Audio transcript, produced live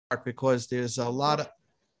because there's a lot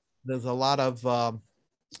of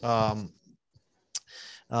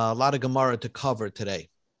Gemara to cover today.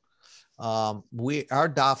 Our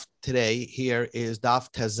daf today here is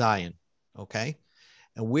daf Tezayin, okay,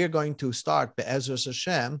 and we're going to start Be'ezras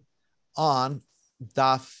Hashem on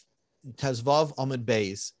daf Tezvav Amud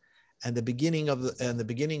Beis, and the beginning of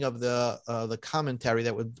the commentary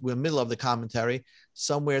that we're middle of the commentary,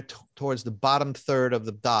 somewhere towards the bottom third of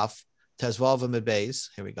the daf Tezvav Amud Beis.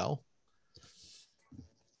 Here we go.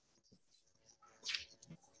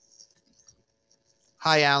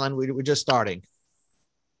 Hi, Alan. We're just starting.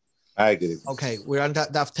 Hi, good evening. Okay, we're on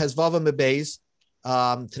Daf Tezvav Amud Beis.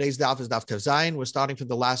 Today's Daf is Daf Tezayin. We're starting from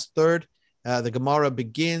the last third. The Gemara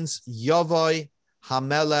begins, Yovoi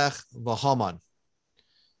Hamelech V'Haman.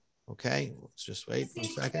 Okay, let's just wait 1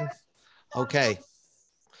 second. Okay.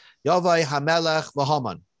 Yovoi Hamelech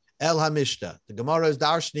V'Haman. El Hamishta. The Gemara is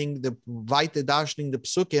darshaning the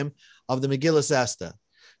psukim of the Megillah Esther.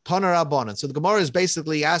 Toner Rabbanan. So the Gemara is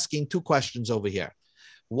basically asking two questions over here.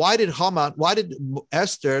 Why did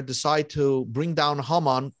Esther decide to bring down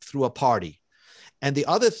Haman through a party? And the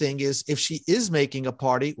other thing is, if she is making a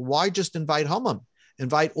party, why just invite Haman?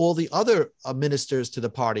 Invite all the other ministers to the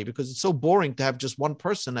party, because it's so boring to have just one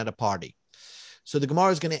person at a party. So the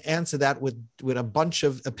Gemara is going to answer that with a bunch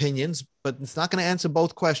of opinions, but it's not going to answer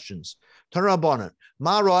both questions. What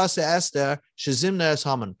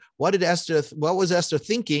was Esther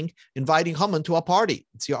thinking inviting Haman to a party?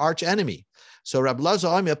 It's your arch enemy. So Rab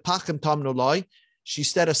Lazar, she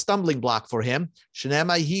set a stumbling block for him. When they're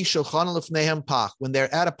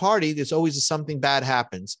at a party, there's always something bad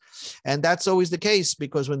happens. And that's always the case,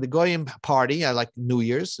 because when the Goyim party, like New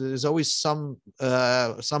Year's, there's always some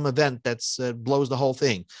event that's blows the whole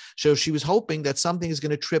thing. So she was hoping that something is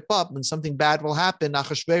going to trip up and something bad will happen.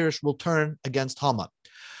 Achashverosh will turn against Haman.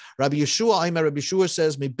 Rabbi Yeshua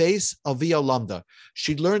says, "Mi beis avia lamda."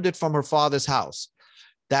 She learned it from her father's house.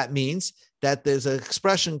 That means that there's an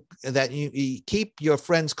expression that you keep your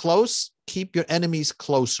friends close, keep your enemies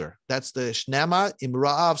closer. That's the shnema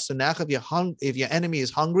imra'av senach. If your enemy is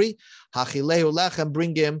hungry, hachileu lechem,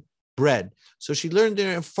 bring him bread. So she learned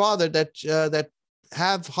in her father that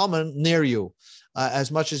have Haman near you as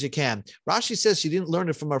much as you can. Rashi says she didn't learn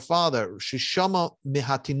it from her father. Shishama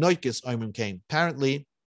mihatinoikis oimrim kain. Apparently,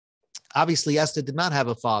 obviously, Esther did not have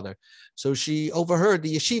a father, so she overheard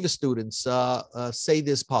the yeshiva students say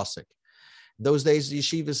this pasuk. In those days, the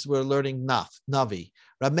yeshivas were learning Navi.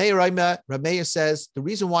 Rameya says the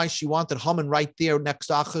reason why she wanted Haman right there next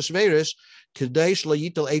to Achashverosh,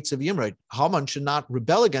 Haman should not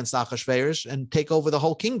rebel against Achashverosh and take over the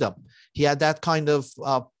whole kingdom. He had that kind of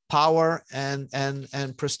power and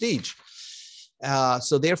prestige.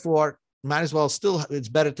 So therefore, might as well it's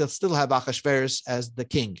better to still have Achashverosh as the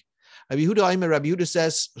king. Rabbi Yehuda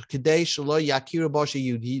says,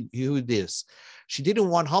 she didn't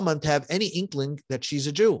want Haman to have any inkling that she's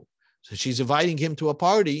a Jew. So she's inviting him to a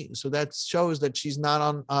party. So that shows that she's not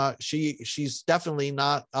on. She's definitely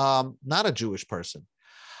not a Jewish person.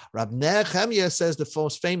 Rab Nehemiah says the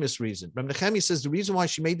most famous reason. Rab Nehemiah says the reason why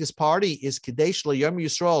she made this party is Kadesh Yom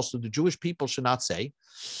Yisrael, so the Jewish people should not say,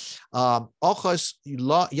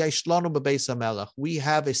 we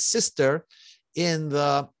have a sister in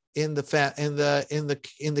the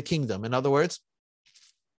kingdom. In other words,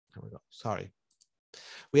 here we go. Sorry.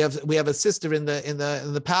 We have a sister in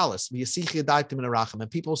the palace. And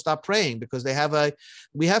people stop praying because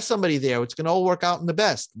we have somebody there. It's going to all work out in the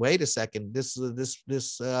best. Wait a second. This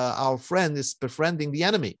our friend is befriending the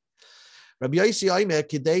enemy. Rabbi Yossi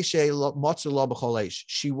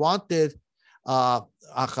she wanted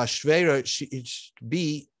Achashverosh to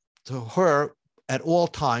be to her at all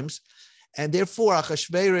times, and therefore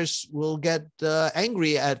Achashverosh will get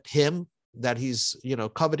angry at him that he's,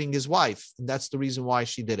 coveting his wife. And that's the reason why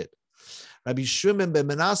she did it. Rabbi Shimon ben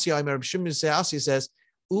Menashe, Rabbi Shimon says,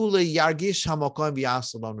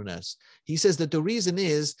 he says that the reason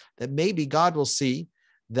is that maybe God will see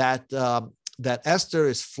that that Esther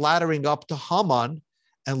is flattering up to Haman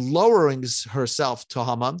and lowering herself to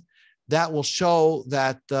Haman. That will show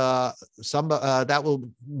that that will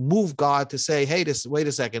move God to say, hey, wait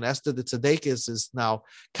a second, Esther the Tzedekis is now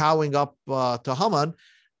cowing up to Haman.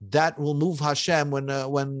 That will move Hashem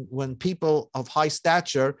when people of high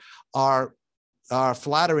stature are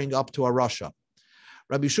flattering up to a Rasha.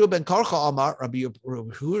 Rabbi Yeshua ben Karcha Amar, Rabbi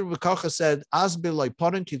Yeshua ben Karcha said, Asbil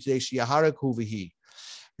loiponim k'teish yaharek hu v'hi.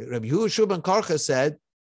 Rabbi Yeshua ben Karcha said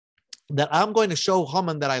that I'm going to show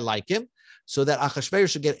Haman that I like him, so that Achashverosh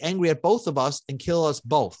should get angry at both of us and kill us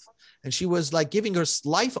both. And she was like giving her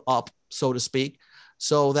life up, so to speak,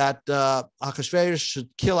 so that Achashverosh should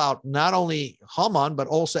kill out not only Haman, but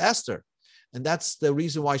also Esther. And that's the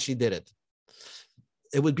reason why she did it.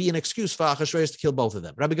 It would be an excuse for Achashverosh to kill both of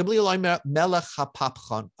them. Rabbi Gamliel Melech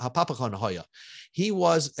Hapapachon Hoya. He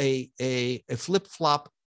was a flip-flop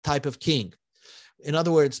type of king. In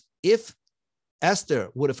other words, if Esther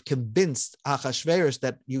would have convinced Achashverosh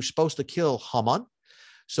that you're supposed to kill Haman,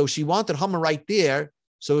 so she wanted Haman right there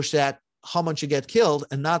so that Haman should get killed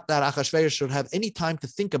and not that Achashverosh should have any time to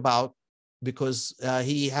think about, because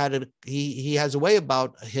he has a way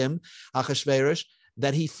about him, Achashverosh,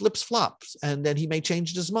 that he flips flops and then he may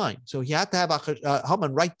change his mind. So he had to have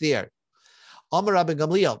Haman right there. Amar Rabbi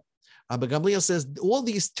Gamliel. Rabbi Gamliel says all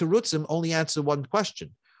these terutzim only answer one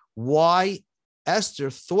question: why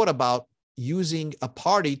Esther thought about using a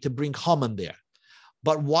party to bring Haman there,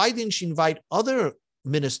 but why didn't she invite other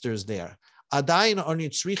ministers there? We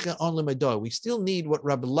still need what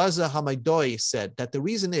Rabbi Elazar Hamaydoi said, that the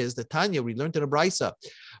reason is that Tanya, we learned in the Brisa,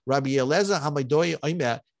 Rabbi Elazar Hamaydoi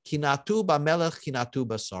Omer, Kinatu Bamelech Kinatu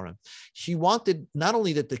Basarim. She wanted not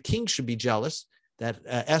only that the king should be jealous, that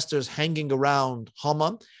Esther's hanging around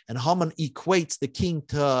Haman, and Haman equates the king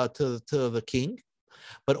to the king,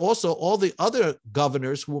 but also all the other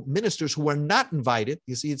governors, ministers who were not invited.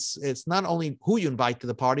 You see, it's not only who you invite to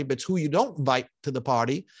the party, but it's who you don't invite to the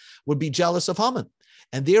party would be jealous of Haman.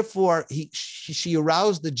 And therefore, she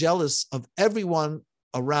aroused the jealous of everyone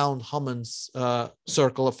around Haman's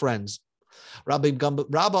circle of friends. Rabbi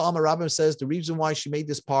Amar says the reason why she made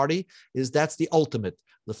this party is that's the ultimate.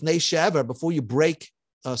 Lefnei she'ever, before you break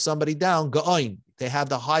somebody down, ga'oin, they have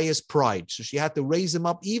the highest pride. So she had to raise him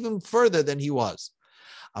up even further than he was.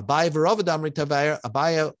 Abaya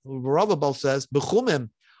Verova both says, Bechumim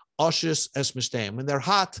Oshis es Mishteim. When they're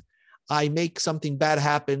hot, I make something bad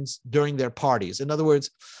happens during their parties. In other words,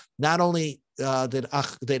 not only did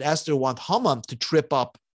Esther want Haman to trip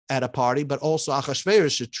up at a party, but also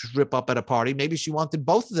Achashverosh should trip up at a party. Maybe she wanted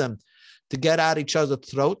both of them to get at each other's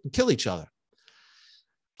throat and kill each other.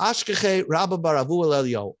 Ashkeche Rabba Baravu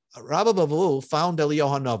Eliyahu. Rabba Bavu found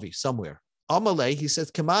Eliyahu Hanavi somewhere. Amalei, he says,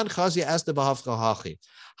 Kaman Chazia Esther B'Havchahachi.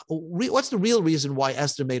 What's the real reason why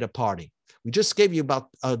Esther made a party? We just gave you about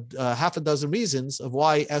half a dozen reasons of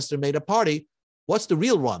why Esther made a party. What's the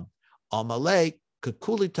real one? Amalei,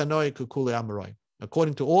 Kukuli Tanoi, Kukuli Amaroi.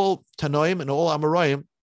 According to all Tanoim and all Amoraim,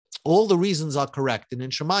 all the reasons are correct. And in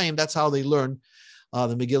Shemayim, that's how they learn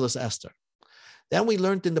the Megillah Esther. Then we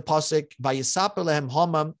learned in the pasuk, Vayisaper lehem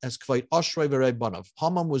Haman as kvayt oshrei v'rei banav.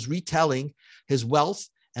 Haman was retelling his wealth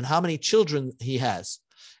and how many children he has.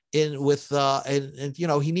 He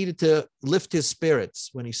needed to lift his spirits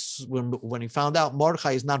when he found out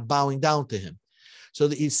Mordechai is not bowing down to him. So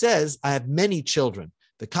he says, I have many children.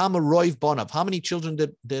 The Kama Roiv Bonav. How many children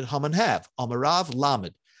did Haman have? Amarav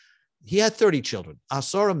Lamed. He had 30 children.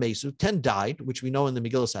 Asora Mesu, 10 died, which we know in the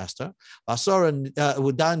Megillah Esther. Asora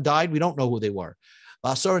Udan died, we don't know who they were.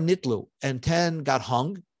 Asora Nitlu, and 10 got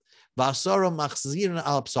hung. Asora Machzirin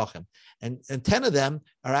al Psachim. And 10 of them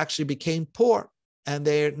actually became poor, and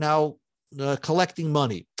they're now collecting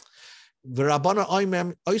money. Those that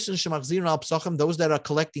are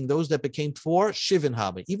collecting, those that became poor, Shivin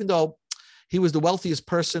Habe. Even though he was the wealthiest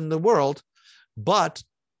person in the world, but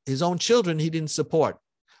his own children he didn't support,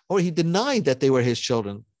 or he denied that they were his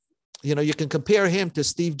children. You can compare him to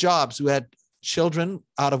Steve Jobs, who had children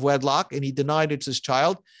out of wedlock, and he denied it's his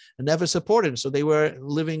child and never supported him. So they were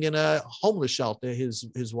living in a homeless shelter,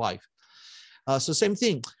 his wife. So same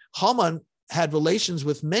thing. Haman had relations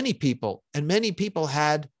with many people, and many people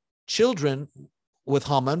had children with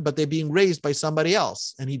Haman, but they're being raised by somebody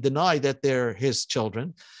else, and he denied that they're his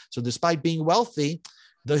children. So despite being wealthy,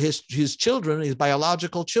 his children, his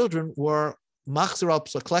biological children, were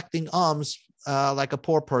machzerop, collecting alms like a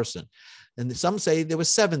poor person. And some say there were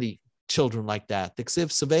 70 children like that. There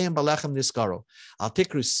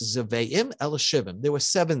were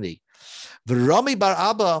 70.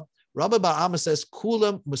 Rabbi Bar Amma says,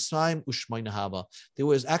 Kulam Musayim Ushmainahava. There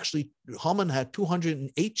was actually, Haman had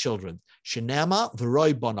 208 children. Shenama,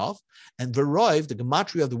 Veroi Bonov, and Veroi, the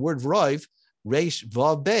gematria of the word Veroi, Reish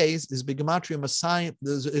Vav Beis, is Begematria Masayim.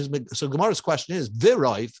 So Gemara's question is,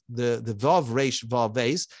 Veroi, the Vav Reish Vav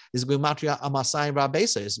Beis, is Begematria Amasayim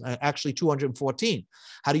Rabesa, is actually 214.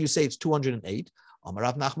 How do you say it's 208? It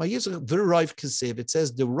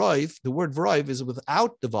says the word Roiv is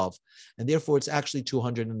without the Vav, and therefore it's actually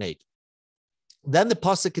 208. Then the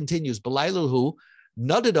pasuk continues,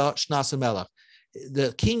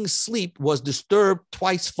 the king's sleep was disturbed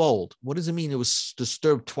twice-fold. What does it mean it was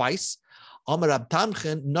disturbed twice? God's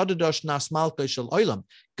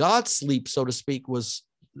sleep, so to speak, was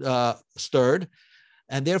stirred,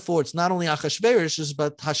 And therefore, it's not only Achashverosh,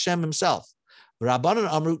 but Hashem himself.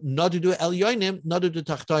 Rabbanan Amru, Nadudu Elyonim, Nadudu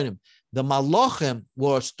Tachtonim. The Malachim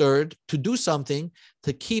were stirred to do something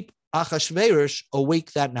to keep Achashverosh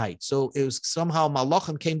awake that night. So it was somehow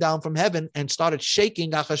Malachim came down from heaven and started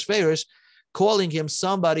shaking Achashverosh, calling him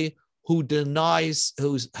somebody who denies,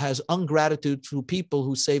 who has ungratitude to people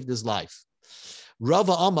who saved his life.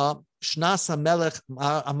 Rava Amma, Shnas HaMelech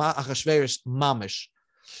Ama Achashverosh Mamish.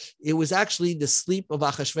 It was actually the sleep of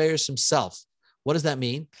Achashverosh himself. What does that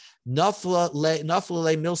mean? Nafla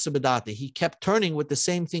le milsa bedati. He kept turning with the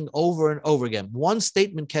same thing over and over again. One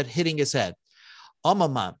statement kept hitting his head.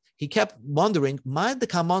 Amaman. He kept wondering, why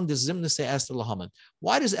does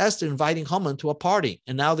Esther inviting Haman to a party?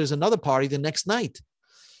 And now there's another party the next night.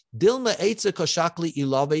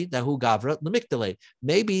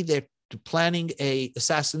 Maybe they're planning an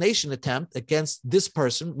assassination attempt against this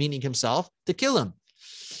person, meaning himself, to kill him.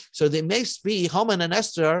 So they may be Haman and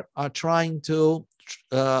Esther are trying to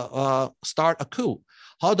start a coup.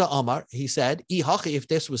 Hada Amar, he said, if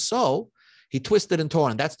this was so, he twisted and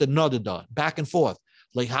torn. That's the nodada, back and forth.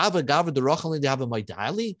 Like wouldn't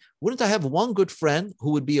I have one good friend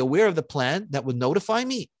who would be aware of the plan that would notify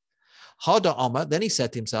me? Hada Amar, then he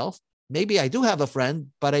said to himself, maybe I do have a friend,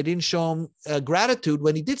 but I didn't show him gratitude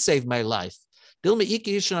when he did save my life. Maybe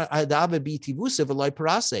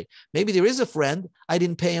there is a friend, I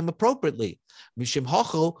didn't pay him appropriately.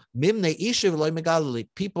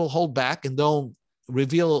 People hold back and don't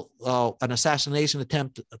reveal an assassination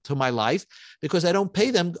attempt to my life because I don't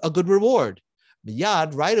pay them a good reward.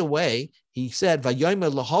 Yad, right away, he said, please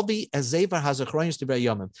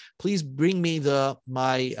bring me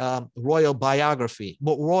my royal biography,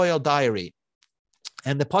 royal diary.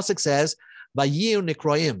 And the pasuk says,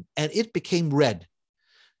 and it became red.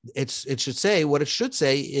 It should say, what it should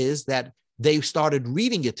say is that they started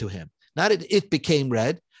reading it to him. Not it became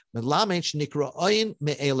red. What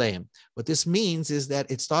this means is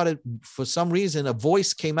that it started, for some reason, a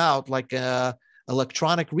voice came out like an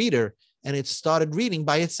electronic reader, and it started reading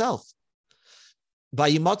by itself.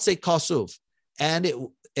 And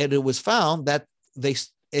it was found that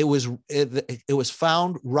it was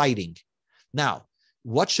found writing. Now,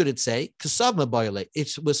 what should it say?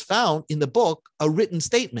 It was found in the book, a written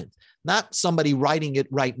statement, not somebody writing it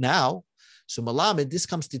right now. So Malamed, this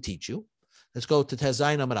comes to teach you. Let's go to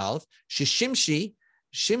Tezayin Amar Aleph. Shishimshi,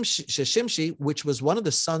 which was one of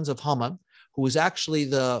the sons of Haman, who was actually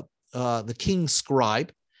the king's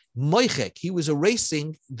scribe, Moichek, he was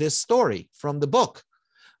erasing this story from the book.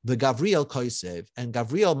 The Gavriel Koisev, and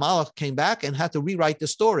Gavriel Malach came back and had to rewrite the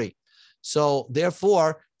story. So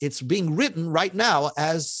therefore, it's being written right now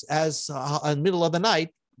as in the middle of the night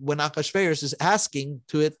when Achashverosh is asking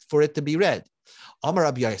for it to be read. Amar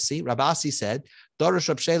Rabbi Asi said, Dorosh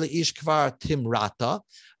Rab Shela ish kvar timrata,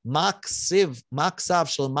 maksav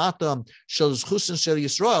shel matam shel zchusin shel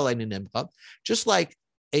Yisrael einimcha. Just like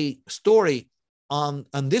a story on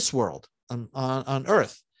this world, on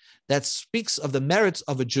earth, that speaks of the merits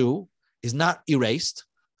of a Jew is not erased,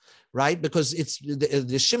 right? Because it's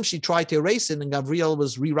the Shimshi tried to erase it, and Gavriel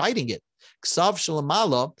was rewriting it. Ksav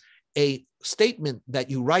Shalamala, a statement that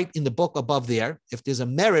you write in the book above there, if there's a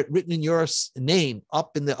merit written in your name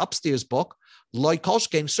up in the upstairs book, Loy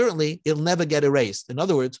Kolshkein, certainly it'll never get erased. In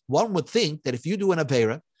other words, one would think that if you do an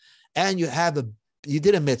Avera and you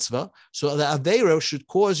did a mitzvah, so the Avera should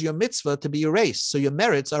cause your mitzvah to be erased. So your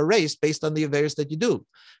merits are erased based on the Averas that you do.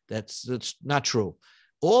 That's not true.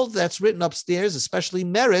 All that's written upstairs, especially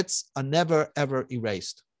merits, are never, ever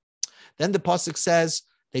erased. Then the pasuk says,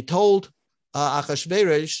 they told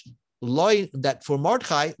Achashverosh that for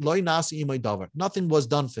Mordechai, loy nasi imoy davar, nothing was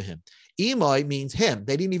done for him. Imoy means him.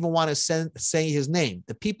 They didn't even want to say his name.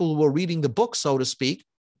 The people who were reading the book, so to speak,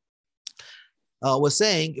 was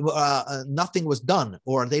saying nothing was done,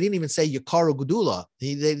 or they didn't even say Yakaru Gudula.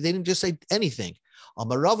 They didn't just say anything.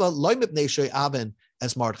 Amarava loy mipnei shoy aven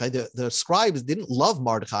as Mordechai. The scribes didn't love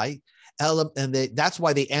Mordechai, and that's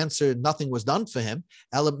why they answered nothing was done for him.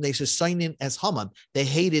 Elam Neisha as Haman. They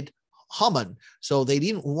hated Haman, so they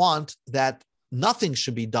didn't want that nothing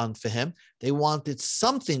should be done for him. They wanted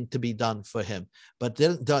something to be done for him, but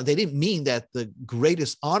they didn't mean that the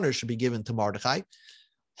greatest honor should be given to Mordechai.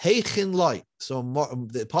 Heichin loy. So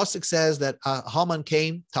the pasuk says that Haman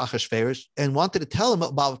came to Achashverosh and wanted to tell him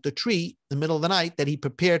about the tree in the middle of the night that he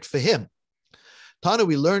prepared for him. Tana,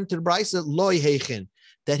 we learned to the Brisa loy heichin,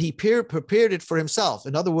 that he prepared it for himself.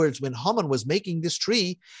 In other words, when Haman was making this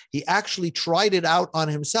tree, he actually tried it out on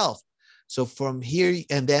himself. So from here,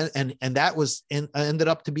 and that was ended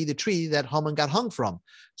up to be the tree that Haman got hung from.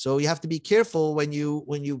 So you have to be careful when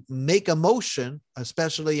you make a motion,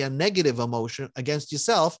 especially a negative emotion against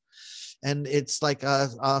yourself, and it's like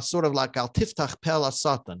a sort of like al tiftach pel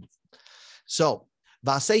satan. So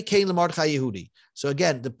Vasei kain leMordechai Yehudi. So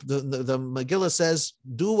again, the Megillah says,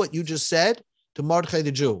 do what you just said to Mordechai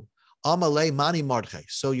the Jew. Amalei mani Mordechai.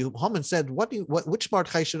 So Haman said, which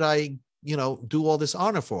Mordechai should I do all this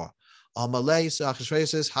honor for? Amalei, so Achashverosh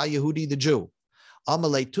says, Ha Yehudi the Jew.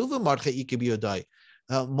 Amalei tuva Mordechai ikibiyodai.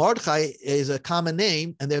 Mordechai is a common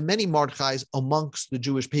name, and there are many Mordechais amongst the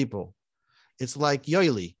Jewish people. It's like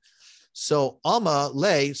Yoeli. So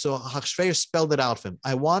Amalei, so Achashverosh spelled it out for him.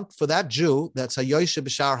 I want for that Jew that's a Yoshe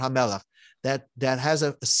B'Shar HaMelech, that has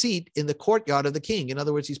a seat in the courtyard of the king. In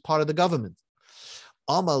other words, he's part of the government.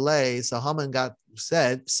 Amalei, so Haman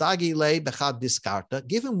said, Sagi le bechad diskarta,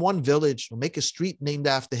 give him one village, or make a street named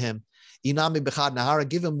after him. Inami bechad nahara,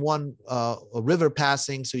 give him one a river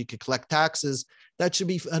passing so he could collect taxes. That should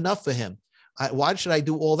be enough for him. Why should I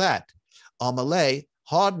do all that? Amalei,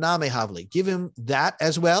 hard name havli, give him that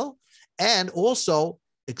as well. And also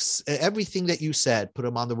everything that you said, put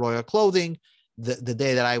him on the royal clothing, the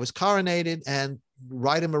day that I was coronated, and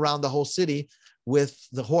ride him around the whole city with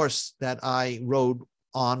the horse that I rode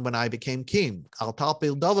on when I became king.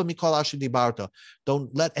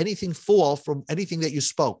 Don't let anything fall from anything that you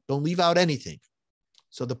spoke. Don't leave out anything.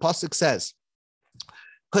 So the pasuk says,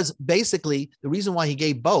 because basically the reason why he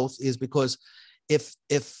gave both is because if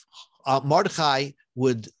Mordechai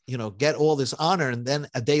would get all this honor, and then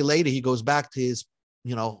a day later he goes back to his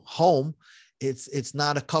home, it's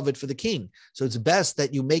not a covet for the king. So it's best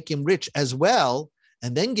that you make him rich as well,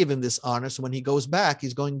 and then give him this honor. So when he goes back,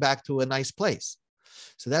 he's going back to a nice place.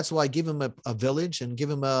 So that's why I give him a village and give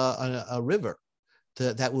him a river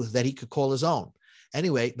that he could call his own.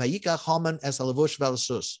 Anyway, Haman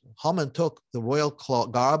took the royal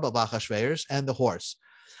garb of Achashverosh and the horse.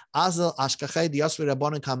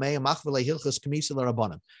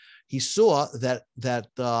 He saw that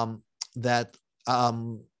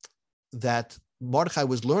Mordechai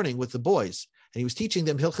was learning with the boys, and he was teaching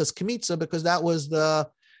them Hilchas Kemitza, because that was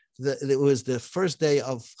it was the first day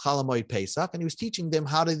of Chol Hamoed Pesach, and he was teaching them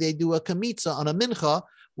how do they do a Kemitza on a mincha,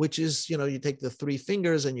 which is you take the three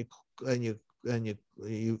fingers and you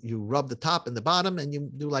rub the top and the bottom, and you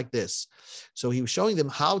do like this. So he was showing them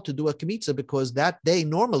how to do a Kemitza, because that day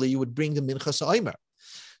normally you would bring the mincha sa'omer.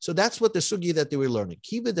 So that's what the sugi that they were learning.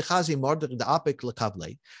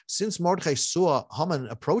 Since Mordechai saw Haman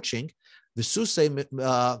approaching,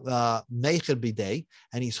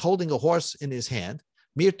 and he's holding a horse in his hand,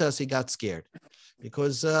 Mirtas, he got scared,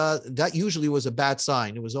 because that usually was a bad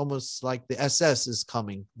sign. It was almost like the SS is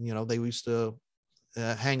coming. They used to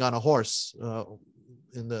hang on a horse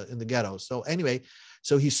in the ghetto. So anyway,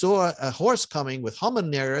 so he saw a horse coming with Haman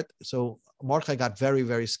near it. So Mordechai got very,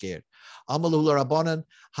 very scared. He's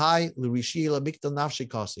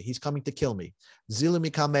coming to kill me.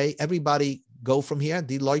 Everybody go from here.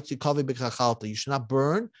 You should not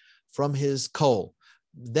burn from his coal.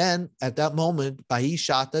 Then at that moment,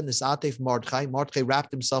 Mordechai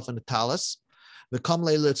wrapped himself in a talus, and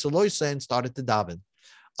started to daven.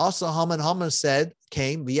 Also, Haman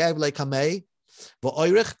came. He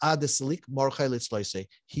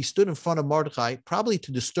stood in front of Mordechai, probably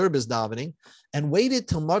to disturb his davening, and waited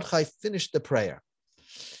till Mordechai finished the prayer.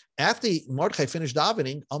 After Mordechai finished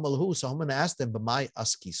davening, so Haman asked him,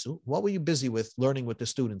 what were you busy with learning with the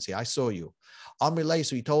students here? I saw you.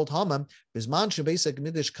 So he told Haman,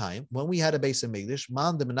 when we had a base of Mikdash,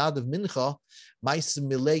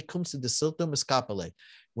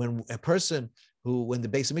 when a person when the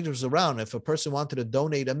base of Mikdash was around, if a person wanted to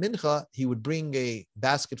donate a mincha, he would bring a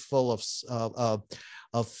basket full of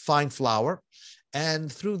fine flour,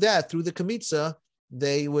 and through the kemitza,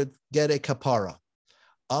 they would get a kapara.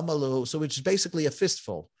 Amalu, so which is basically a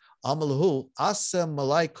fistful. Amalahu, asem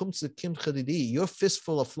malai kumtze kim chadidi. Your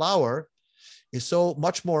fistful of flour is so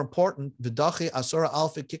much more important. V'dachi asora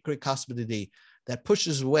alfa kikri kasbedidi, that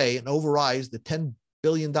pushes away and overrides the $10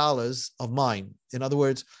 billion of mine. In other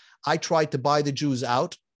words, I tried to buy the Jews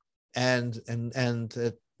out, and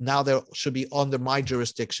now they should be under my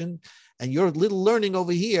jurisdiction, and your little learning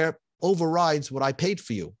over here overrides what I paid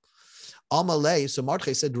for you. Amalei, so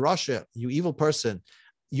Mordechai said, Rasha, you evil person,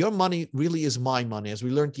 your money really is my money, as we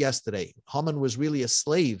learned yesterday. Haman was really a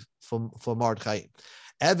slave for Mordechai.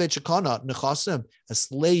 Eved shekana nechasim, a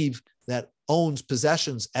slave that owns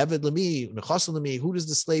possessions. Eved lemi, nechasim lemi, who does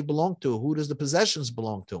the slave belong to? Who does the possessions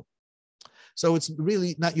belong to? So it's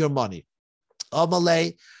really not your money.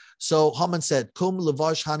 Amalei, So Haman said, "Kum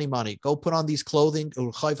levash hanimani, go put on these clothing.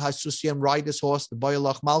 Ride this horse, the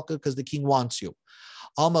Bayalach Malka, because the king wants you."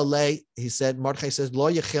 Amalei, he said, Mordechai says,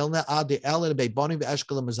 Lo yechilna ad el beiboni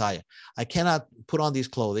ve'eshkel mazaya. I cannot put on these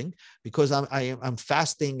clothing because I'm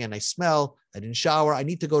fasting and I smell. I didn't shower. I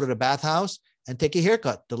need to go to the bathhouse and take a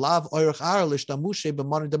haircut.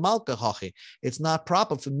 It's not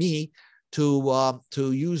proper for me to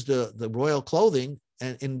use the royal clothing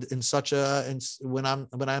and in such a when I'm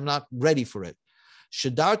not ready for it.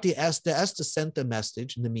 Shadarti Esther sent a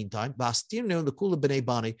message in the meantime.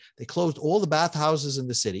 They closed all the bathhouses in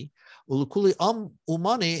the city.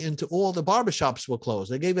 Umani into all the barbershops were closed.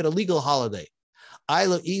 They gave it a legal holiday.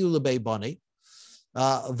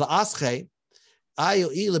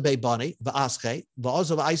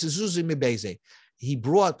 He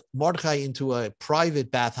brought Mordechai into a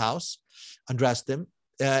private bathhouse, undressed him,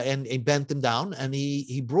 and he bent him down, and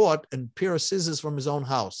he brought a pair of scissors from his own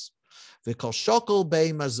house. And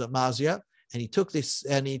he took this,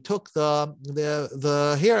 and he took he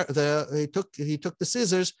took the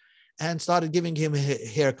scissors and started giving him a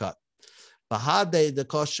haircut.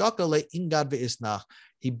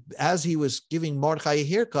 As he was giving Mordechai a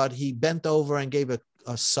haircut, he bent over and gave a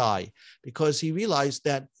sigh, because he realized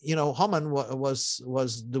that Haman was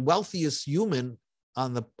the wealthiest human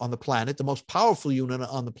on the planet, the most powerful human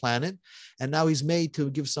on the planet, and now he's made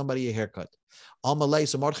to give somebody a haircut. Amalei,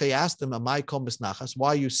 so Mordechai asked him, "Amai kom besnachas? Why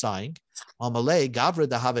are you sighing?" Amalei, Gavra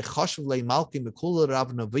dahave chashuv le malki mikula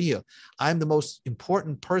rav naviyah. I'm the most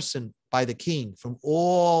important person by the king from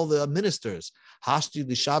all the ministers. Hasti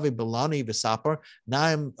l'shave belani v'sapar.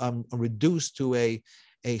 Now I'm reduced to a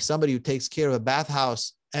somebody who takes care of a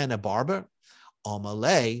bathhouse and a barber.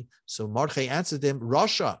 Amalei, so Mordechai answered him,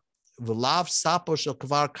 Rasha v'lav sapo shel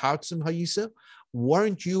kvar kartzim hayisa.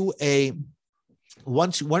 Weren't you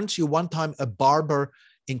one time a barber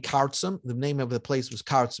in Kartzim? The name of the place was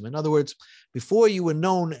Kartzim. In other words, before you were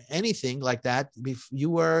known anything like that,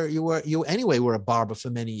 you anyway were a barber for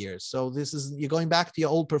many years. So you're going back to your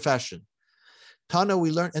old profession. Tana,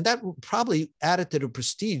 we learned, and that probably added to the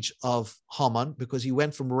prestige of Haman, because he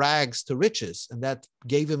went from rags to riches, and that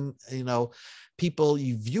gave him, people,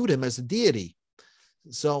 you viewed him as a deity.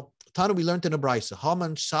 So Tana, we learned in a brisa,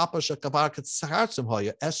 Haman shapa shakavar kartzim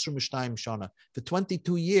hoya esru mishnayim shana. For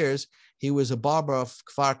 22 years, he was a barber of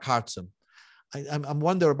Kfar Kartzim. I'm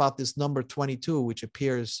wondering about this number 22, which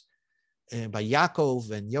appears by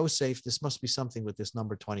Yaakov and Yosef. This must be something with this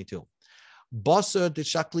number 22. Basar de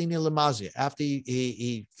shaklini lemazia. After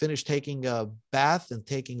he finished taking a bath and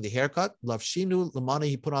taking the haircut, lavshinu lemana,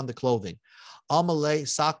 he put on the clothing. Amalei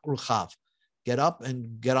sak ruchav. Get up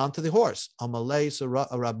and get onto the horse. Amalei, so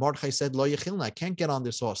Rab Mordechai said, Lo yechilna, I can't get on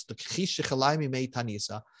this horse.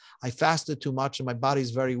 I fasted too much and my body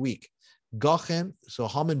is very weak. Gochem, so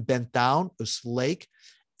Haman bent down, uslake,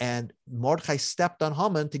 and Mordechai stepped on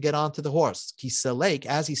Haman to get onto the horse. Kiselek,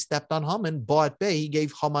 as he stepped on Haman, Bo'at Bey, he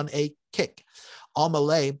gave Haman a kick.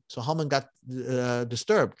 Amalei, so Haman got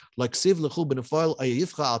disturbed. Like Siv lechu b'nefoil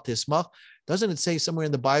ayifcha al tismach. Doesn't it say somewhere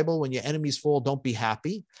in the Bible, when your enemies fall, don't be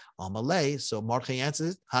happy? Amalei, so Mordechai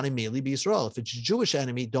answers, Hanimeli b'Yisrael. If it's a Jewish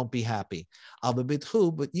enemy, don't be happy. But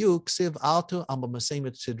you, ksiv altu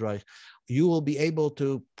amamaseimet sidroi. You will be able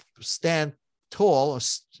to stand tall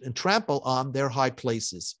and trample on their high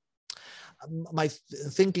places. My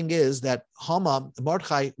thinking is that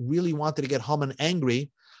Mordechai really wanted to get Haman angry,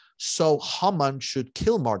 so Haman should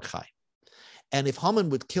kill Mordechai. And if Haman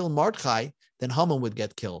would kill Mordechai, then Haman would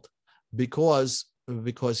get killed, because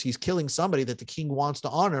he's killing somebody that the king wants to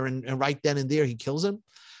honor, and right then and there he kills him.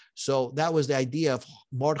 So that was the idea of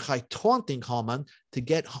Mordechai taunting Haman to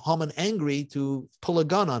get Haman angry to pull a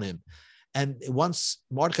gun on him. And once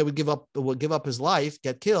Mordechai would give up his life,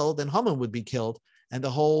 get killed, then Haman would be killed, and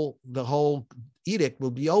the whole edict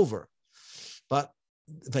will be over. But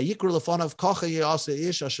Haman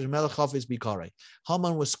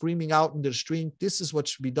was screaming out in the street, this is what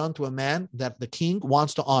should be done to a man that the king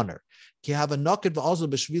wants to honor.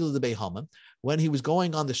 When he was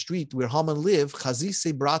going on the street where Haman lived,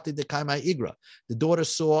 the daughter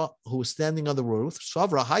saw who was standing on the roof,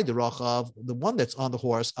 the one that's on the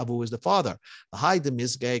horse, Avu is the father. And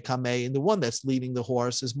the one that's leading the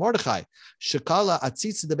horse is Mordechai. She took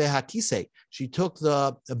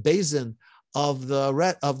the basin of the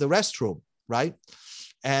restroom, right?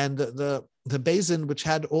 And the basin which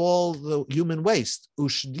had all the human waste,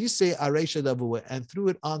 and threw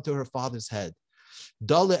it onto her father's head.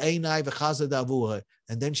 And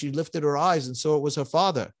then she lifted her eyes and saw it was her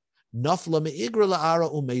father.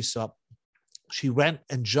 she went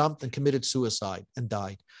and jumped and committed suicide and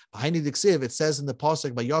died. Behind the Diksiv, it says in the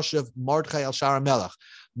pasuk by Yoshev Mordechai al Shara Melech,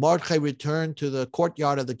 Mordechai returned to the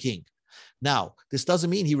courtyard of the king. Now, this doesn't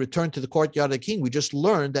mean he returned to the courtyard of the king. We just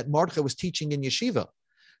learned that Mordechai was teaching in yeshiva.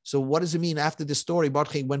 So what does it mean after this story?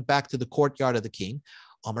 Mordechai went back to the courtyard of the king.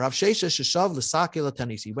 He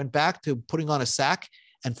went back to putting on a sack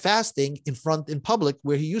and fasting in public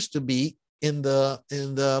where he used to be in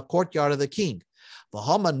the courtyard of the king.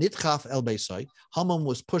 Haman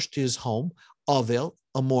was pushed to his home, Avil,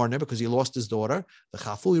 a mourner, because he lost his daughter. The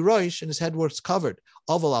Chafui Roish, and his head was covered.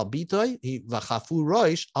 Avil al Bitoy, Chafui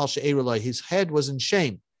Roish al She'erulai, his head was in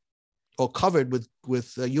shame, or covered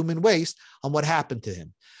with human waste on what happened to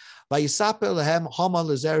him.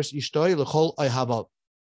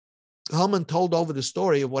 Haman told over the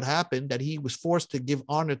story of what happened, that he was forced to give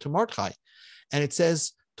honor to Mordechai. And it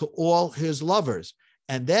says to all his lovers.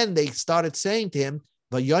 And then they started saying to him,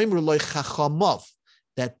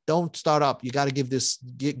 that don't start up. You got to give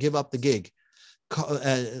up the gig. First,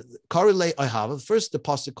 the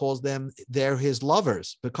pasuk calls them, they're his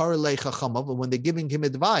lovers. But when they're giving him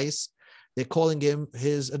advice, they're calling him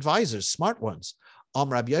his advisors, smart ones.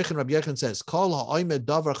 Rabbi Yechon says,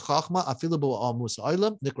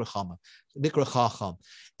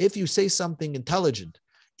 if you say something intelligent,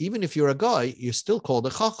 even if you're a guy, you're still called a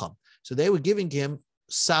chacham. So they were giving him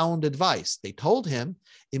sound advice. They told him,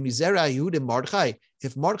 if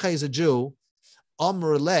Mordechai is a Jew,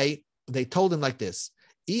 they told him like this: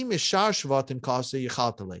 if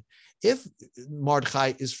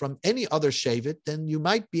Mordechai is from any other Shevet, then you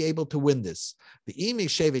might be able to win this. The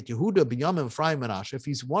Shevet Yehuda, Binyamin, Ephraim, Menashe. If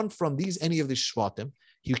he's one from any of the Shvatim,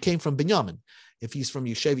 he came from Binyamin. If he's from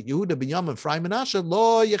Shevet Yehuda, Binyamin, Ephraim, Menashe,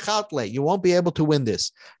 lo yechatle, you won't be able to win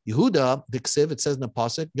this. Yehuda, the Ksiv, it says in the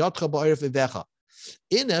pasuk, Yotcha ba'arif ivecha.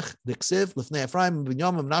 Inech the Ksiv l'fnei Ephraim,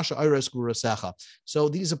 Binyamin, Menashe, Oires gurasecha. So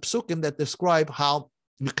these are psukim that describe how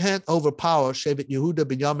you can't overpower Shevet Yehuda,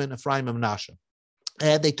 Binyamin, Ephraim, and Menashe.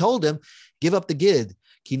 And they told him, give up the gid.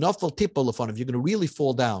 Ki nofel tipol if you're going to really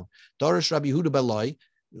fall down. Darish Rabbi Yehuda Beloi,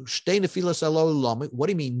 shtei nefilas alo lami. What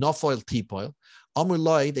do you mean nofel tipol? Amr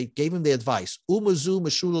Loi, they gave him the advice. Umazu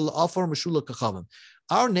meshula la'afar meshula kachavim.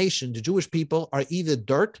 Our nation, the Jewish people, are either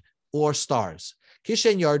dirt or stars.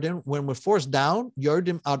 Kishen Yarden, when we're forced down,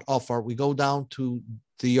 Yardim ad afar, we go down to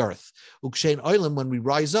the earth. Ukshein Oilim, when we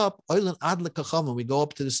rise up, Oilim ad lekachavim, we go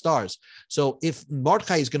up to the stars. So if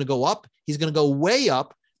Mordechai is going to go up, he's going to go way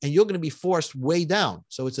up, and you're going to be forced way down.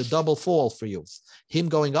 So it's a double fall for you. Him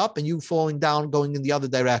going up and you falling down, going in the other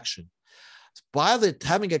direction. While they're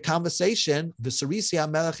having a conversation, they started,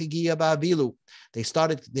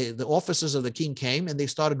 the officers of the king came and they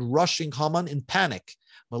started rushing Haman in panic.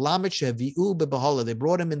 They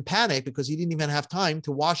brought him in panic because he didn't even have time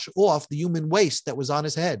to wash off the human waste that was on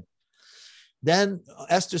his head. Then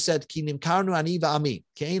Esther said,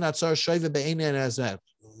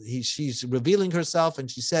 she's revealing herself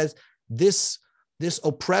and she says, this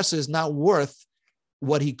oppressor is not worth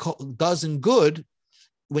what he does in good.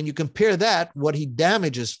 When you compare that, what he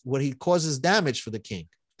causes damage for the king.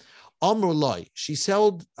 Amrullah, she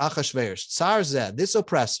told Achashverosh, Tzarzeh, this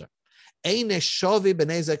oppressor, is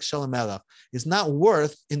not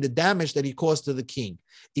worth in the damage that he caused to the king.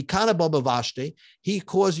 He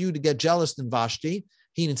caused you to get jealous in Vashti.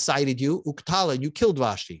 He incited you. Uktala, you killed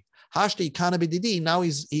Vashti. Hashti kanabididi, now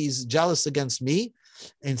he's jealous against me,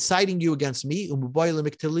 inciting you against me. He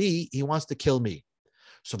wants to kill me.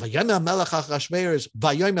 So Vayomer Melech Achashverosh,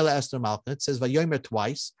 Vayomer Esther Malka, it says Vayomer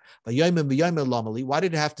twice. Vayomer Lamali. Why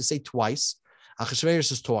did it have to say twice?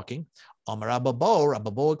 Achashverosh is talking. Amar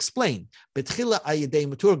Rababo explained.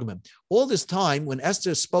 All this time, when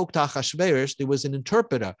Esther spoke to Achashverosh, there was an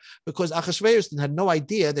interpreter, because Achashverosh had no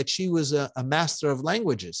idea that she was a master of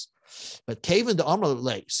languages. But Kavan the Amar,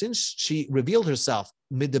 since she revealed herself,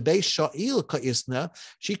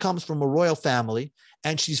 she comes from a royal family,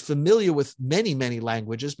 and she's familiar with many, many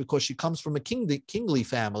languages because she comes from a kingly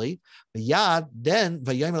family. Then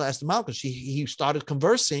Esther Malka, he started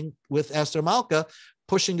conversing with Esther Malka,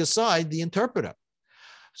 pushing aside the interpreter.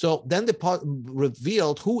 So then the part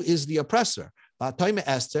revealed who is the oppressor.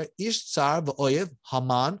 Esther,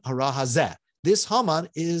 Haman, Hara Hazeh. This Haman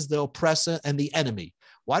is the oppressor and the enemy.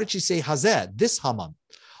 Why did she say Hazeh? This Haman.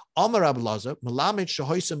 Amar Rabbi Lazar, Melamed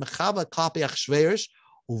Shehoysa Mechava Kapi Achashverosh.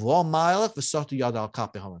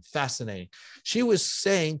 Fascinating. She was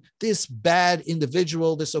saying this bad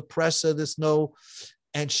individual, this oppressor,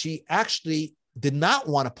 and she actually did not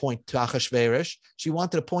want to point to Achashverosh. She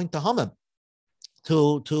wanted to point to Haman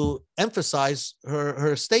to emphasize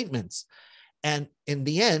her statements. And in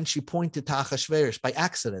the end, she pointed to Achashverosh by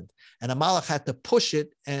accident. And a malach had to push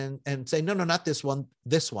it and say, no, not this one,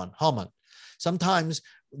 Haman. Sometimes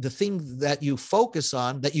the thing that you focus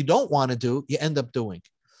on that you don't want to do, you end up doing.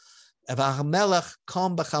 The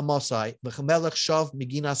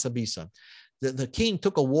king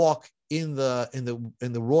took a walk in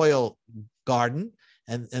the royal garden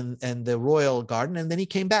and the royal garden, and then he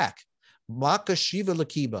came back. Maka Shiva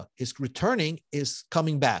Lakiba, his returning is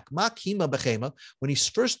coming back. Makima Bechema, when he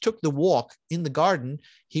first took the walk in the garden,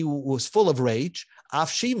 he was full of rage.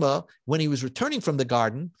 Afshima, when he was returning from the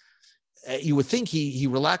garden, you would think he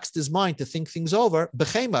relaxed his mind to think things over.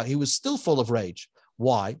 Bechema, he was still full of rage.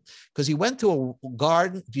 Why? Because he went to a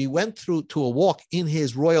garden, he went through to a walk in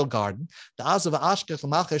his royal garden. The Azav Ashkech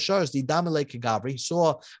Malach Sharis, the Damele Kagabri, he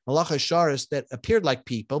saw Malach Sharis that appeared like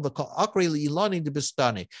people. They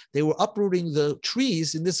were uprooting the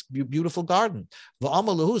trees in this beautiful garden. Who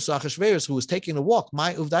was taking a walk.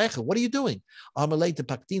 What are you doing?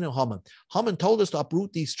 Haman told us to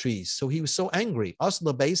uproot these trees. So he was so angry.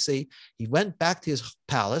 He went back to his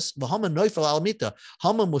palace. Haman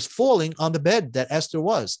was falling on the bed that Esther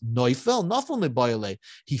was. Noifel, Nafel.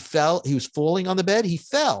 He fell, he was falling on the bed, he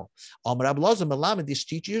fell.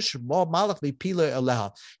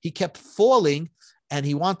 He kept falling and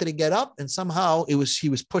he wanted to get up, and somehow he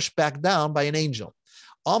was pushed back down by an angel.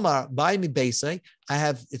 Omar, by mi beisei,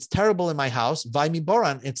 it's terrible in my house. By mi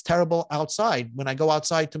boran, it's terrible outside. When I go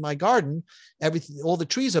outside to my garden, all the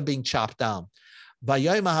trees are being chopped down.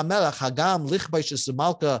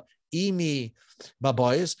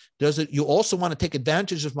 You also want to take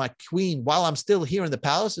advantage of my queen while I'm still here in the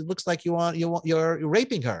palace? It looks like you're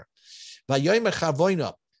raping her.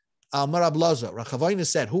 Rachavoina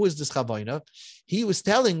said, who is this Chavoina? He was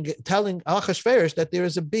telling Achashverosh that there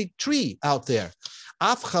is a big tree out there.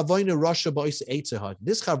 This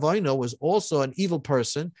Chavoina was also an evil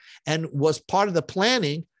person and was part of the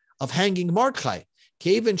planning of hanging Mordechai.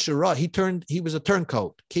 He was a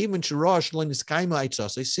turncoat. Since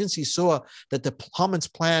he saw that the Haman's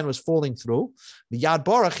plan was falling through,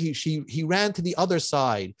 he ran to the other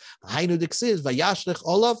side. He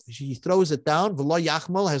throws it down.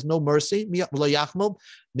 Has no mercy.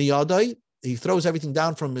 He throws everything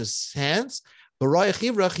down from his hands.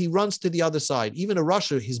 He runs to the other side. Even a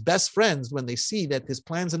Russia, his best friends, when they see that his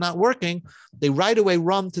plans are not working, they right away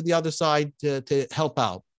run to the other side to help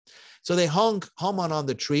out. So they hung Haman on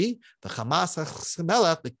the tree. The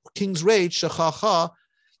king's rage, shechacha,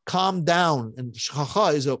 calmed down. And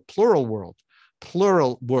shechacha is a plural word.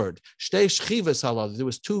 There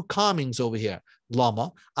was two calmings over here.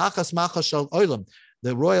 Lama, achas machas shel olam.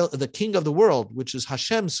 The king of the world, which is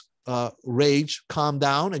Hashem's rage, calmed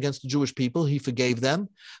down against the Jewish people. He forgave them.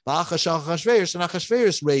 And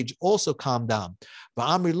Achashverosh's rage also calmed down.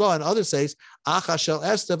 And others says,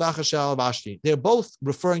 they're both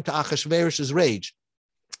referring to Achashverosh's rage.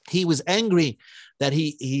 He was angry that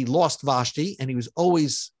he lost Vashti, and he was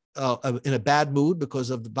always in a bad mood because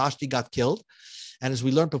of Vashti got killed. And as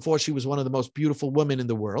we learned before, she was one of the most beautiful women in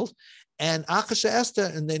the world. And Achasha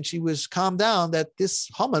Esther, and then she was calmed down that this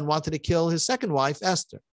Haman wanted to kill his second wife,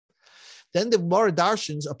 Esther. Then the Gemara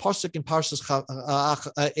darshans a pasuk in Parshas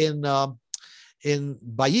in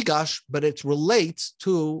Vayigash, but it relates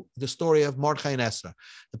to the story of Mordechai and Esther.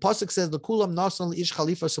 The pasuk says, "L'kulam nasan ish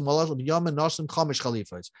chalifa semalas b'yamin nasan chamish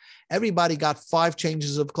chalifas." Everybody got 5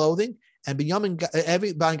 changes of clothing, and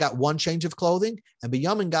everybody got 1 change of clothing, and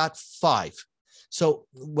Binyamin got 5. So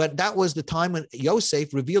that was the time when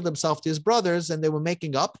Yosef revealed himself to his brothers, and they were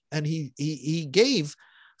making up, and he gave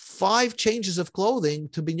 5 changes of clothing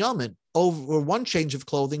to Binyamin over 1 change of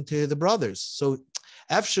clothing to the brothers. So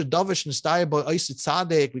after Davish and Steyerboy, Oisit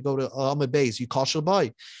Tzadek, we go to Amid Beis, you kosher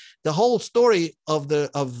boy. The whole story of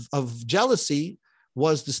jealousy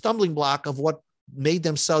was the stumbling block of what made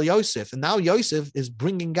them sell Yosef. And now Yosef is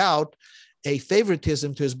bringing out a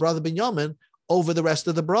favoritism to his brother Binyamin over the rest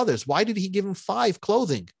of the brothers. Why did he give him 5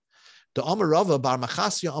 clothing? The Amar Rava bar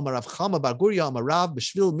Machasya Amar Rav Chama bar Guria Amar Rav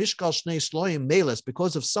b'shvil mishkal shnei sloim meles,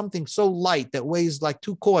 because of something so light that weighs like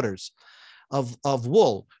 2 quarters of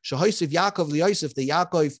wool. Shehoisif Yaakov liYosef, the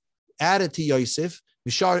Yaakov added to Yosef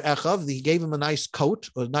Mishar Echav, he gave him a nice coat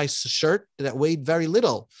or a nice shirt that weighed very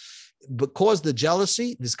little. Because the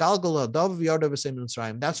jealousy, that's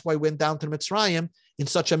why we went down to Mitzrayim in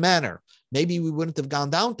such a manner. Maybe we wouldn't have gone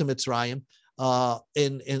down to Mitzrayim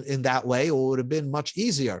in that way, or it would have been much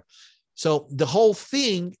easier. So the whole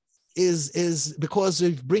thing is because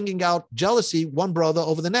of bringing out jealousy, one brother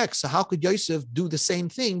over the next. So how could Yosef do the same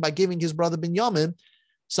thing by giving his brother Binyamin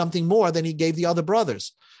something more than he gave the other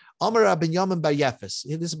brothers? Amar Binyamin bar Yefes.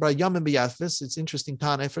 This is Binyamin bar Yefes. It's interesting,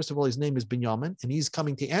 Tana. First of all, his name is Binyamin, and he's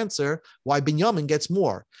coming to answer why Binyamin gets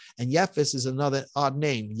more. And Yefes is another odd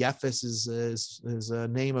name. Yefes is a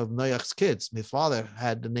name of Noach's kids. My father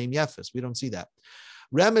had the name Yefes. We don't see that.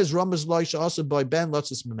 Remez Loisha also by Ben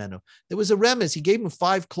Lotzis Memeno. There was a remez. He gave him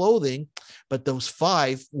 5 clothing, but those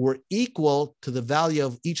 5 were equal to the value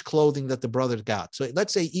of each clothing that the brother got. So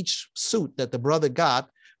let's say each suit that the brother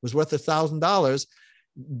got was worth $1,000.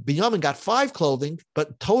 Binyamin got 5 clothing,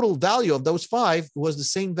 but total value of those 5 was the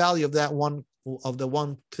same value of that one of the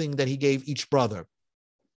one thing that he gave each brother.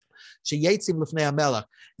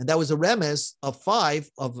 And that was a remez of 5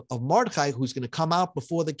 of Mordechai, who's going to come out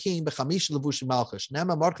before the king. So the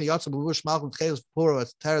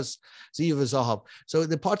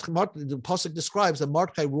pasuk describes that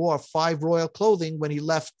Mordechai wore 5 royal clothing when he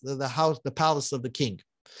left the house, the palace of the king.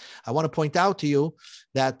 I want to point out to you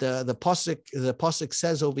that the pasuk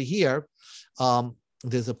says over here.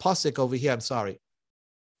 There's a pasuk over here. I'm sorry.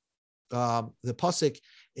 The pasuk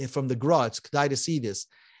from the Gra. It's kedai to see this.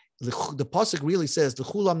 The pasuk really says the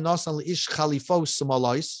chulam nasan ish chalifos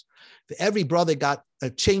samalois. Every brother got a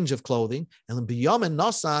change of clothing, and Binyamin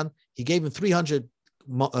nasan, he gave him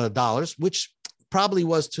 $300, which probably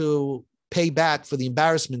was to pay back for the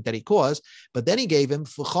embarrassment that he caused. But then he gave him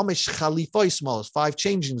for chomesh chalifos 5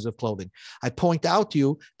 changings of clothing. I point out to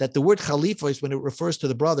you that the word chalifos, when it refers to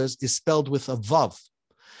the brothers, is spelled with a vav.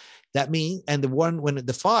 That means, and when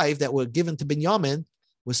the 5 that were given to Binyamin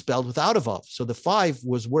was spelled without a vav. So the 5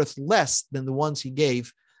 was worth less than the ones he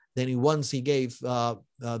gave, the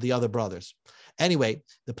other brothers. Anyway,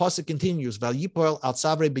 the pasuk continues, Val Yipol al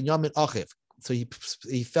Savre Binyamin Achiv. So he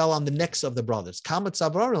fell on the necks of the brothers. Why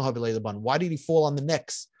did he fall on the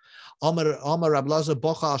necks?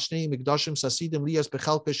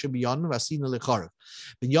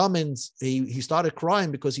 Binyamin, he started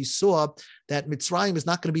crying because he saw that Mitzrayim is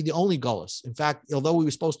not going to be the only Golus. In fact, although we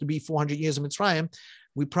were supposed to be 400 years in Mitzrayim,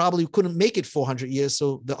 we probably couldn't make it 400 years,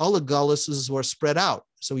 so the other Goluses were spread out.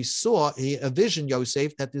 So he saw a vision,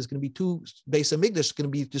 Yosef, that there's going to be 2 Beis Hamikdash going to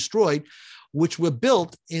be destroyed, which were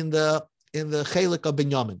built in the chelik of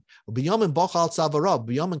Binyamin. Binyamin bochal tzavarav.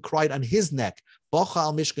 Binyamin cried on his neck.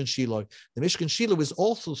 Bochal Mishkan Shiloh. The Mishkan Shiloh was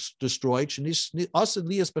also destroyed.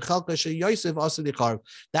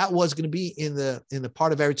 That was going to be in the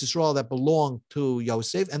part of Eretz Yisrael that belonged to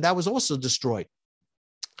Yosef, and that was also destroyed.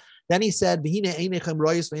 Then he said,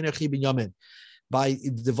 by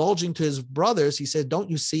divulging to his brothers, he said, don't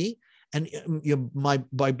you see? And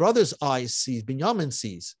my brother's eyes sees, Binyamin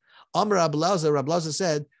sees. Amar Rablaza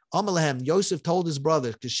said, Amalahem, Yosef told his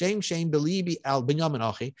brother, Shame belibi al Binyamin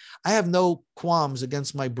achi. I have no qualms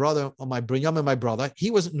against my brother, or my Binyamin, my brother.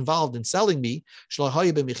 He wasn't involved in selling me. I'm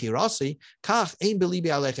really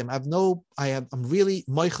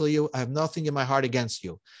moichel you. I have nothing in my heart against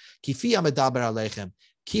you. Kifi amadaber alechem.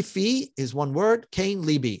 Kifi is one word, kain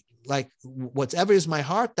libi. Like whatever is my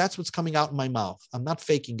heart, that's what's coming out in my mouth. I'm not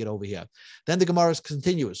faking it over here. Then the Gemara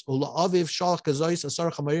continues.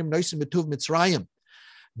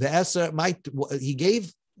 He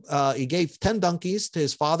gave 10 donkeys to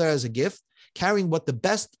his father as a gift, carrying what the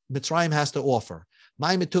best Mitzrayim has to offer.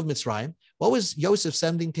 What was Yosef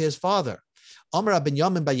sending to his father? Amar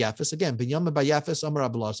Binyamin Bayafis, again, Binyamin Bayafis, Amar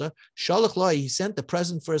Ablaza, Shalach Loi, he sent the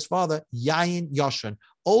present for his father, Yayin Yoshan,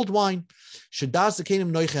 old wine. Shadas the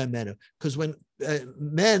kingdom Noicha Menu. Because when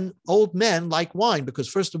old men like wine, because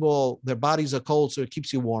first of all, their bodies are cold, so it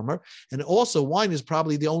keeps you warmer. And also, wine is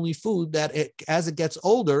probably the only food that as it gets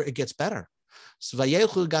older, it gets better. So all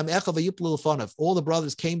the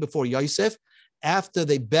brothers came before Yosef after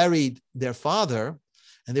they buried their father.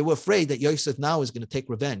 And they were afraid that Yosef now is going to take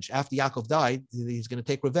revenge. After Yaakov died, he's going to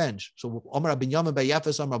take revenge. So Omar Binyamin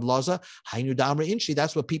Bayafas Omar Blaza, Hainu Damra Inchi,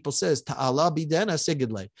 that's what people says. Ta'ala bidena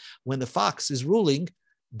sigidle. When the fox is ruling,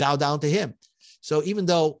 bow down to him. So even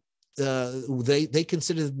though they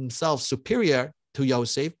consider themselves superior to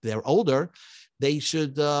Yosef, they're older, they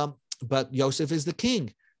should, but Yosef is the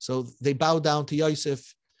king. So they bow down to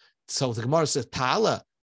Yosef. So the Gemara says, Ta'ala,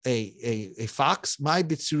 a fox, my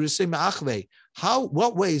bitsuruse ma'achve.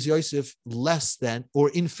 What way is Yosef less than or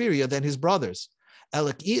inferior than his brothers?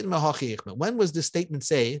 When was this statement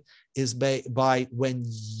said? Is by when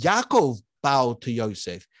Yaakov bowed to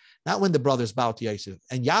Yosef, not when the brothers bowed to Yosef.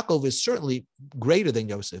 And Yaakov is certainly greater than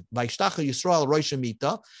Yosef. By Shtacha Yisrael Rosh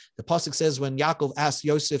Mita, the pasuk says when Yaakov asked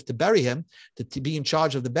Yosef to bury him, to be in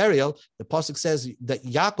charge of the burial, the pasuk says that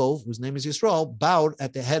Yaakov, whose name is Yisrael, bowed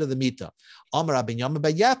at the head of the Mita. Amar Binyamin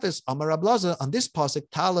Bayafis, Amar Ablaza, on this pasuk,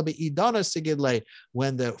 Tala be'idana sigidle,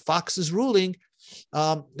 when the fox is ruling,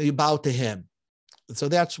 you bow to him. So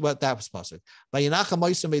that's what that was possible.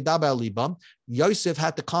 Yosef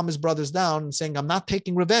had to calm his brothers down and saying, I'm not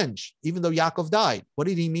taking revenge, even though Yaakov died. What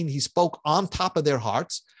did he mean? He spoke on top of their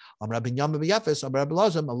hearts. He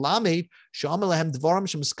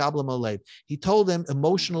told them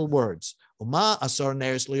emotional words.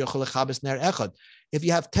 If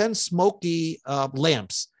you have 10 smoky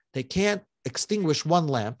lamps, they can't extinguish one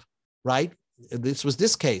lamp, right? This was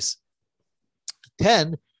this case.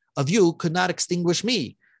 10 of you could not extinguish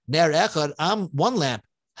me. Ner echad, I'm one lamp.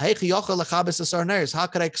 How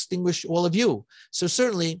could I extinguish all of you? So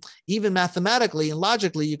certainly, even mathematically and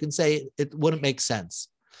logically, you can say it wouldn't make sense.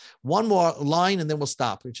 One more line and then we'll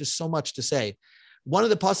stop. There's just so much to say. One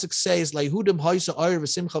of the pasuk says,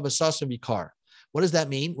 what does that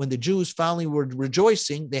mean? When the Jews finally were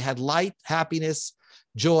rejoicing, they had light, happiness,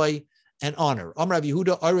 joy, and honor.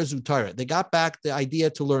 They got back the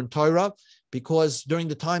idea to learn Torah because during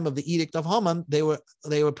the time of the Edict of Haman, they were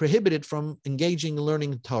prohibited from engaging in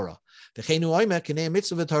learning Torah.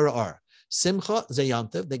 Simcha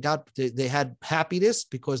zeyantev. They had happiness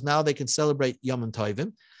because now they can celebrate Yom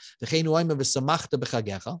Tovim.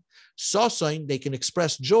 Sosain, they can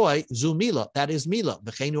express joy. Zumila, that is Mila.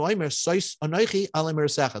 This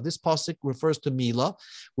pasuk refers to Mila,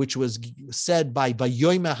 which was said by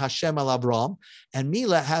Vayomer Hashem al Abraham, and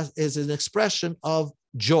Mila is an expression of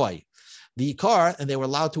joy. The Ikar, and they were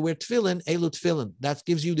allowed to wear tefillin, elu tefillin. That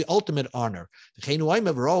gives you the ultimate honor. And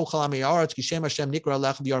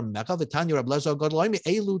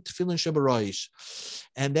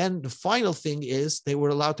then the final thing is they were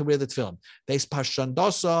allowed to wear the tefillin. There's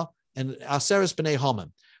Pashandosa and Aseres b'nei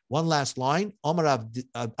Haman. One last line. When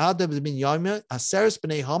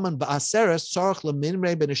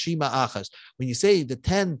you say the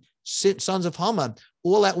 10 sons of Haman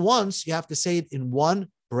all at once, you have to say it in one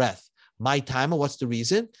breath. My time, what's the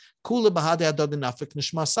reason?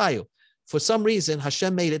 For some reason,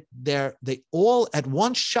 Hashem made it they all at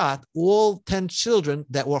one shot, all 10 children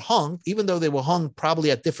that were hung, even though they were hung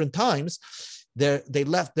probably at different times, their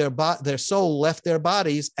soul left their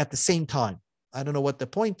bodies at the same time. I don't know what the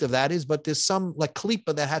point of that is, but there's some like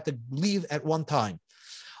klipa that had to leave at one time.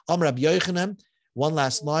 Rab Yochanan, one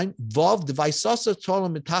last line. Vav devaisasa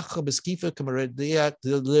tolam mitacha beskifa kamaredia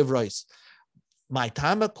delivrais. My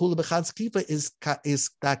tama kula b'chad skifa is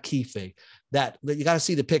kakife. That you got to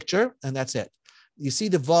see the picture, and that's it. You see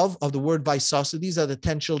the vav of the word vaisasa. These are the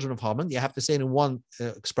 10 children of Haman. You have to say it in one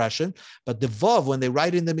expression. But the vav, when they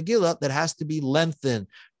write in the Megillah, that has to be lengthened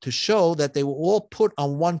to show that they were all put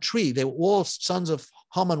on one tree. They were all sons of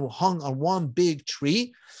Haman, were hung on one big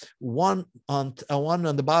tree, one on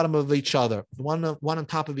the bottom of each other, one on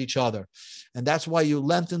top of each other, and that's why you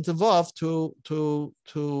lengthen the vav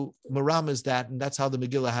to maram is that, and that's how the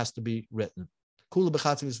Megillah has to be written. Kula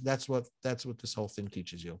b'chatzim, that's what this whole thing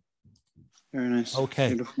teaches you. Very nice. Okay.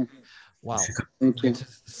 Beautiful. Wow. Thank you.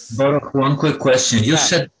 Baruch, one quick question. You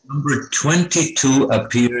said number 22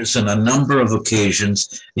 appears on a number of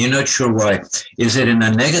occasions. You're not sure why. Is it in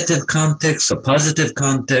a negative context, a positive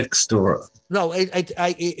context, or? No,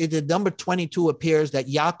 the number 22 appears that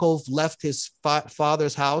Yaakov left his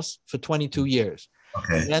father's house for 22 years.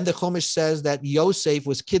 Okay. And then the Chumash says that Yosef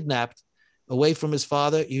was kidnapped away from his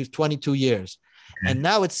father. He was 22 years. Okay. And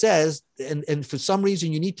now it says, and for some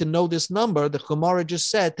reason you need to know this number, the Gemara just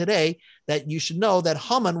said today that you should know that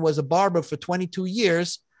Haman was a barber for 22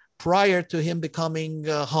 years prior to him becoming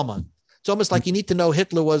Haman. It's almost like you need to know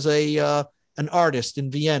Hitler was an artist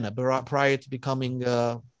in Vienna prior to becoming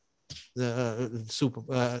the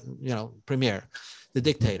premier, the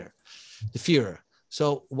dictator, the Führer.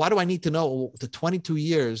 So why do I need to know the 22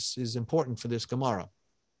 years is important for this Gemara,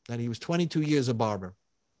 that he was 22 years a barber?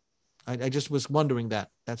 I just was wondering that.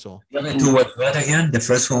 That's all. What again? The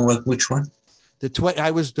first one was which one?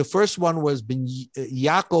 The first one was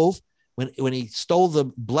Yaakov when he stole the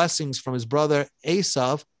blessings from his brother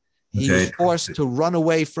Esav. He was forced to run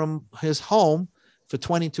away from his home for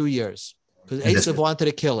 22 years because Esav wanted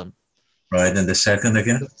to kill him. Right, and the second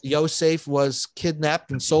again? Yosef was kidnapped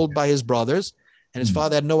and sold by his brothers, and his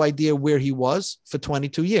father had no idea where he was for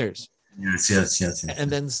 22 years. Yes.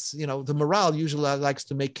 And then, the morale usually likes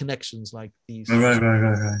to make connections like these. Right.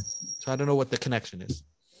 So I don't know what the connection is.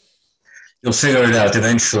 You'll figure it out.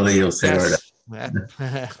 Eventually, you'll figure it out.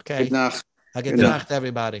 Okay. Good night. Good night,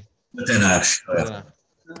 everybody. Good night. Good night.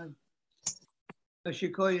 Thank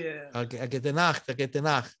you.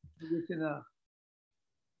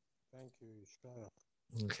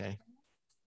 Okay.